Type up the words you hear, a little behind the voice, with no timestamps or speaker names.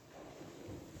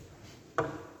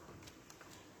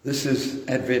This is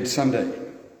Advent Sunday.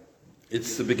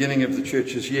 It's the beginning of the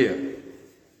church's year.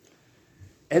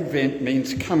 Advent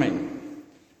means coming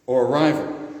or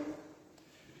arrival.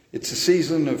 It's a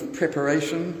season of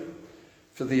preparation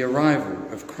for the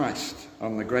arrival of Christ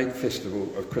on the great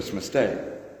festival of Christmas Day.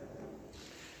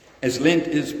 As Lent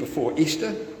is before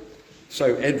Easter,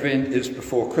 so Advent is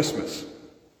before Christmas.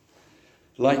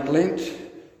 Like Lent,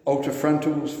 altar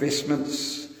frontals,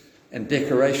 vestments, and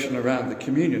decoration around the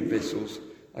communion vessels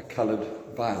are coloured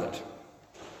violet.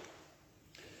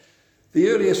 The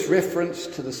earliest reference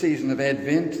to the season of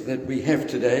Advent that we have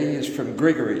today is from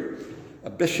Gregory, a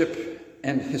bishop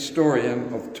and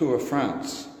historian of Tours,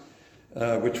 France,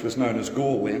 which was known as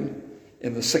Gaul then,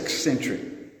 in the 6th century.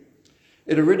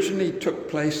 It originally took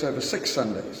place over 6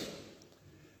 Sundays,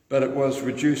 but it was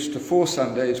reduced to 4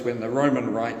 Sundays when the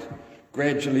Roman Rite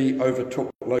gradually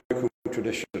overtook local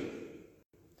tradition.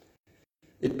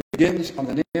 It begins on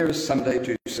the nearest Sunday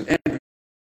to St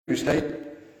Andrew's Day,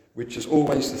 which is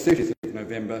always the 30th of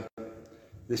November.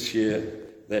 This year,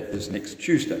 that is next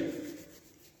Tuesday.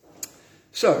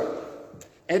 So,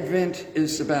 Advent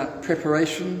is about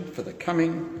preparation for the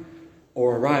coming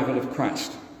or arrival of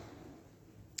Christ.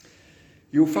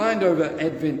 You'll find over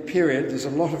Advent period there's a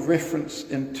lot of reference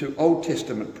into Old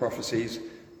Testament prophecies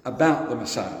about the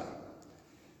Messiah,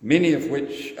 many of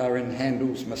which are in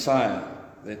Handel's Messiah,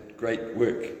 that great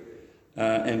work,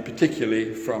 and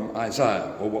particularly from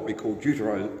Isaiah, or what we call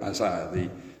Deutero-Isaiah, the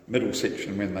middle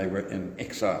section when they were in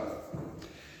exile.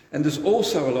 And there's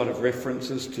also a lot of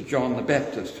references to John the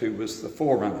Baptist, who was the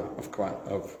forerunner of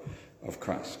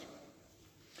Christ.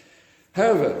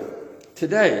 However,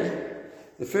 today,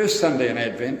 the first Sunday in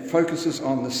Advent focuses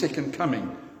on the second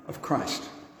coming of Christ.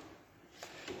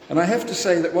 And I have to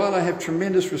say that while I have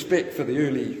tremendous respect for the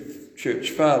early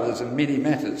church fathers in many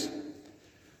matters,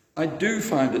 I do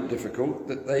find it difficult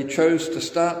that they chose to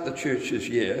start the church's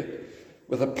year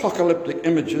with apocalyptic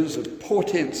images of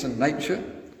portents in nature,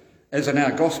 as in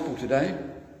our gospel today,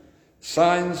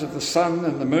 signs of the sun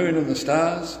and the moon and the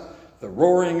stars, the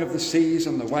roaring of the seas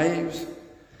and the waves,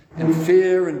 and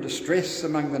fear and distress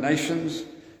among the nations,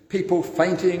 people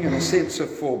fainting and a sense of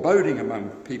foreboding among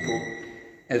people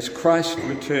as Christ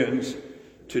returns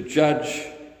to judge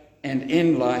and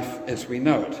end life as we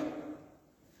know it.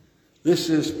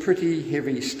 This is pretty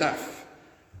heavy stuff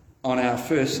on our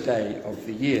first day of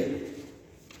the year.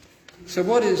 So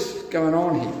what is going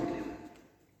on here?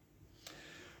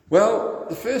 Well,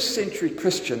 the first century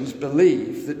Christians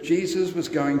believed that Jesus was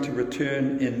going to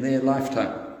return in their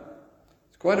lifetime.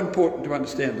 It's quite important to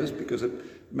understand this because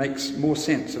it makes more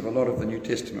sense of a lot of the New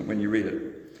Testament when you read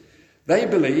it. They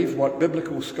believed what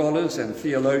biblical scholars and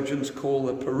theologians call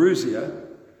the parousia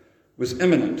was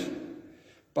imminent.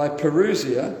 By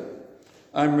parousia,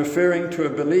 I'm referring to a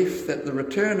belief that the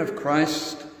return of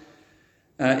Christ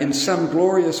in some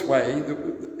glorious way,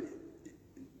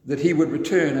 that he would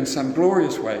return in some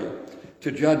glorious way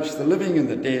to judge the living and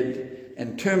the dead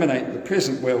and terminate the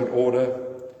present world order.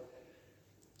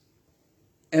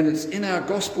 And it's in our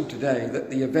gospel today that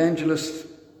the evangelists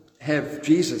have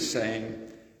Jesus saying,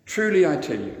 "Truly I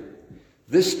tell you,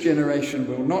 this generation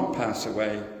will not pass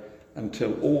away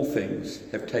until all things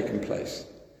have taken place."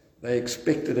 They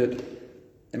expected it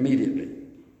immediately.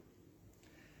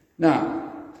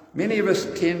 Now, many of us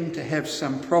tend to have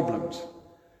some problems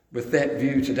with that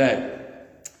view today.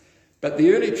 But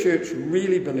the early church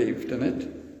really believed in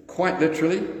it, quite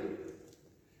literally,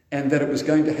 and that it was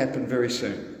going to happen very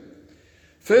soon.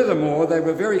 Furthermore, they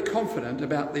were very confident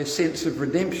about their sense of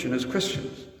redemption as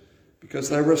Christians, because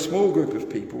they were a small group of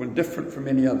people and different from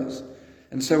many others.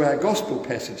 And so our gospel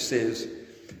passage says,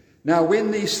 "Now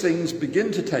when these things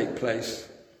begin to take place,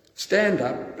 stand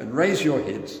up and raise your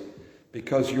heads,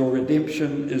 because your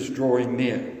redemption is drawing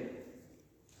near."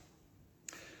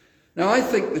 Now, I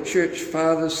think the church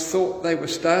fathers thought they were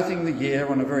starting the year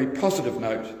on a very positive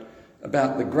note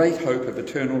about the great hope of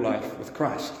eternal life with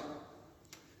Christ,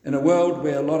 in a world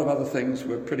where a lot of other things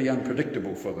were pretty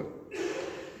unpredictable for them.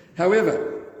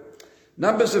 However,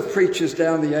 numbers of preachers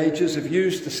down the ages have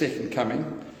used the second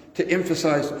coming to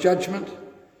emphasise judgment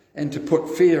and to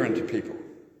put fear into people.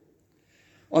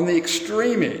 On the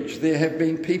extreme edge, there have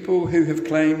been people who have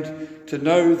claimed to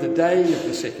know the day of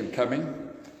the second coming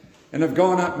and have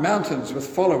gone up mountains with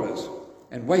followers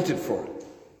and waited for it.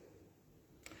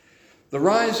 The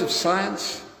rise of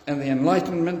science and the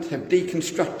Enlightenment have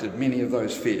deconstructed many of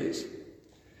those fears,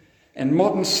 and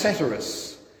modern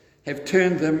satirists have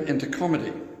turned them into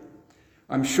comedy.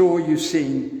 I'm sure you've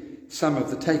seen some of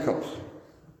the takeoffs.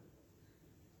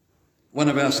 One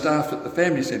of our staff at the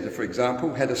Family Centre, for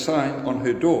example, had a sign on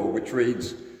her door which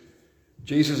reads,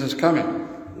 "Jesus is coming,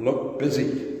 look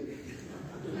busy."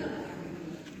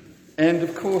 And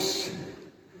of course,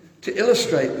 to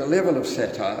illustrate the level of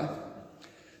satire,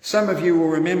 some of you will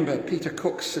remember Peter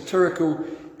Cook's satirical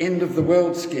End of the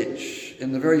World sketch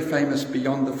in the very famous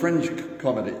Beyond the Fringe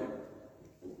comedy.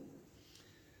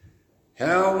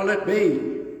 How will it be,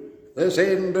 this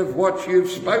end of what you've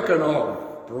spoken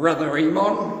of, Brother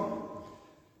Emon?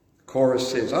 The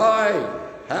chorus says, aye,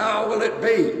 how will it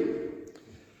be?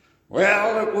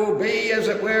 Well, it will be as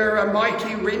it were a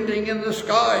mighty rending in the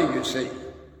sky, you see,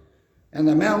 and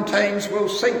the mountains will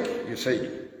sink, you see,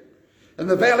 and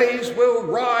the valleys will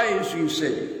rise, you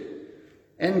see,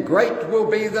 and great will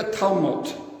be the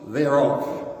tumult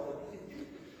thereof.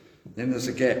 Then there's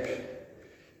a gap.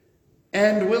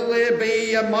 And will there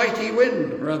be a mighty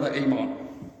wind, Brother Emon?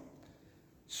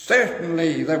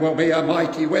 Certainly there will be a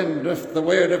mighty wind if the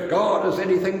word of God is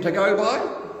anything to go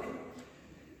by.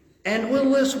 And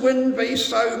will this wind be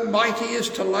so mighty as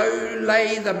to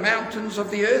lay the mountains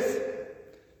of the earth?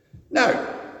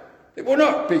 No, it will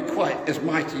not be quite as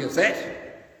mighty as that.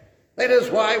 That is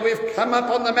why we've come up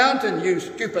on the mountain, you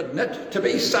stupid nit, to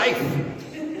be safe.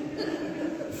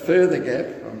 Further gap,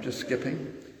 I'm just skipping.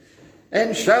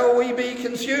 And shall we be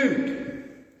consumed?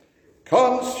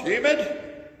 Consumed?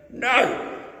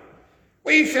 No,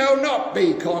 we shall not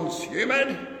be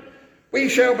consumed. We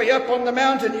shall be up on the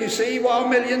mountain, you see, while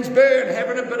millions burn,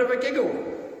 having a bit of a giggle.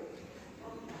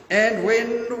 And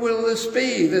when will this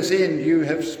be, this end you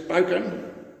have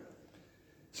spoken?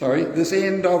 This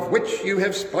end of which you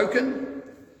have spoken?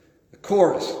 The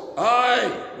chorus, aye,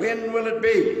 when will it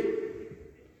be?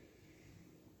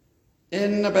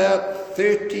 In about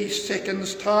 30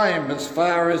 seconds' time, as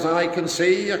far as I can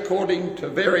see, according to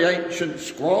very ancient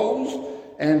scrolls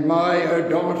and my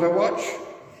odometer watch.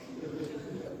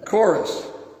 Chorus,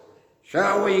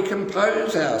 shall we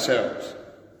compose ourselves?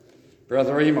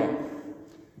 Brother Emon,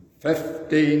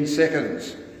 15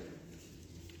 seconds.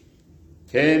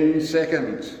 10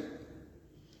 seconds.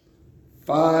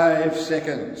 5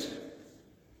 seconds.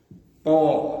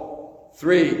 4,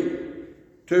 3,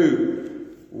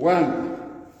 2,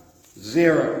 1,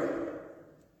 0.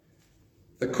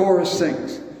 The chorus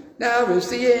sings, now is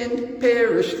the end,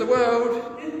 perish the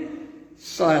world.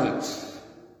 Silence.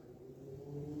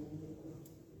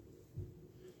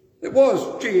 It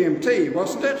was GMT,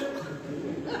 wasn't it?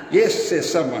 Yes,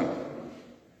 says someone.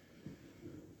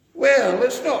 Well,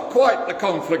 it's not quite the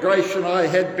conflagration I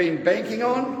had been banking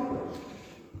on.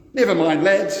 Never mind,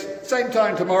 lads. Same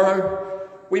time tomorrow.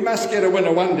 We must get a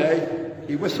winner one day.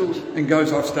 He whistles and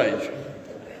goes off stage.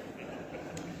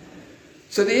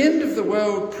 So the end of the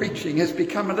world preaching has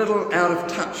become a little out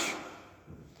of touch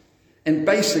and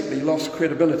basically lost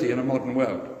credibility in a modern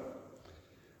world.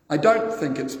 I don't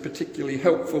think it's particularly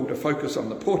helpful to focus on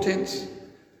the portents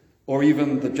or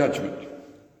even the judgment.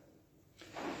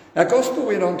 Our gospel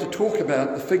went on to talk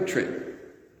about the fig tree.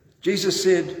 Jesus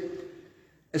said,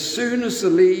 as soon as the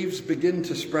leaves begin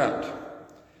to sprout,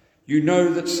 you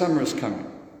know that summer is coming.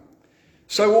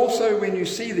 So also when you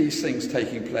see these things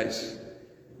taking place,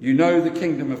 you know the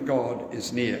kingdom of God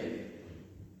is near.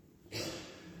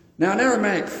 Now in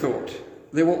Aramaic thought,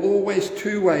 there were always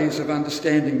two ways of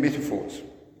understanding metaphors.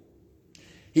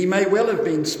 He may well have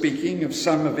been speaking of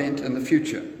some event in the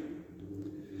future,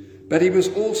 but he was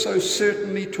also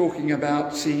certainly talking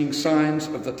about seeing signs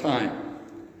of the time,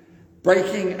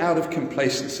 breaking out of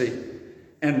complacency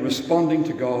and responding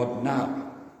to God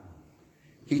now.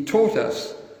 He taught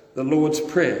us the Lord's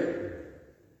Prayer,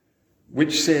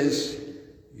 which says,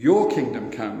 your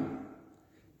kingdom come,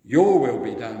 your will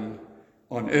be done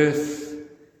on earth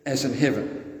as in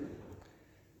heaven.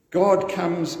 God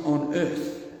comes on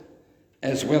earth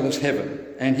as well as heaven,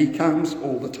 and he comes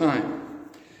all the time.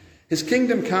 His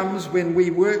kingdom comes when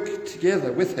we work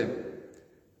together with him,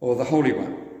 or the Holy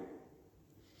One.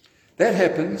 That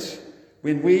happens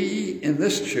when we in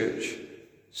this church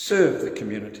serve the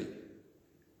community.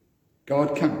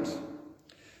 God comes.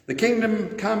 The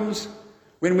kingdom comes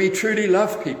when we truly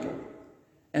love people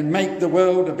and make the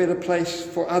world a better place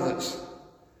for others.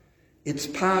 It's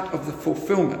part of the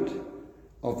fulfillment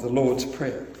of the Lord's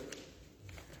Prayer.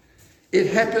 It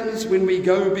happens when we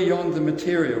go beyond the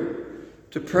material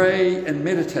to pray and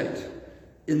meditate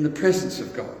in the presence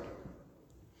of God.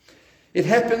 It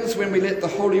happens when we let the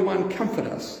Holy One comfort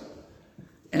us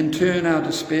and turn our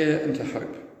despair into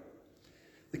hope.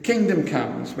 The kingdom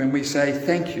comes when we say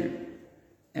thank you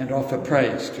and offer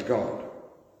praise to God.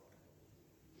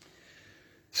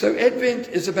 So Advent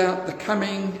is about the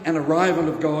coming and arrival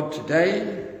of God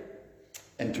today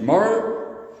and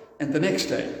tomorrow and the next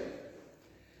day.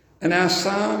 And our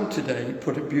psalm today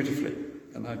put it beautifully,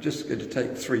 and I'm just going to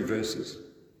take 3 verses.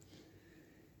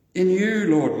 In you,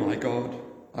 Lord my God,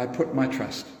 I put my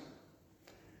trust.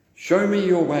 Show me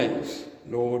your ways,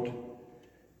 Lord.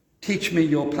 Teach me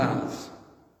your paths.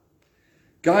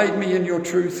 Guide me in your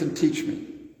truth and teach me.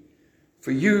 For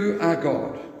you are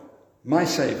God, my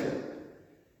Saviour,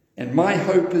 and my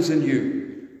hope is in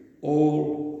you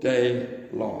all day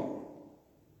long.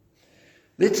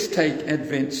 Let's take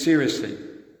Advent seriously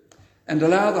and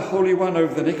allow the Holy One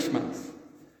over the next month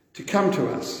to come to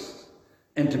us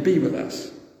and to be with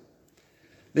us.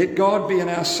 Let God be in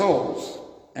our souls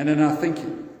and in our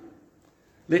thinking.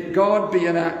 Let God be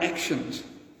in our actions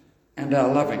and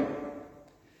our loving.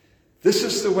 This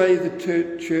is the way the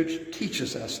Church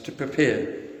teaches us to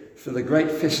prepare for the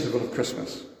great festival of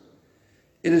Christmas.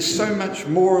 It is so much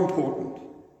more important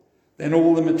than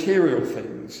all the material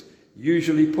things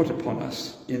usually put upon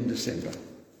us in December.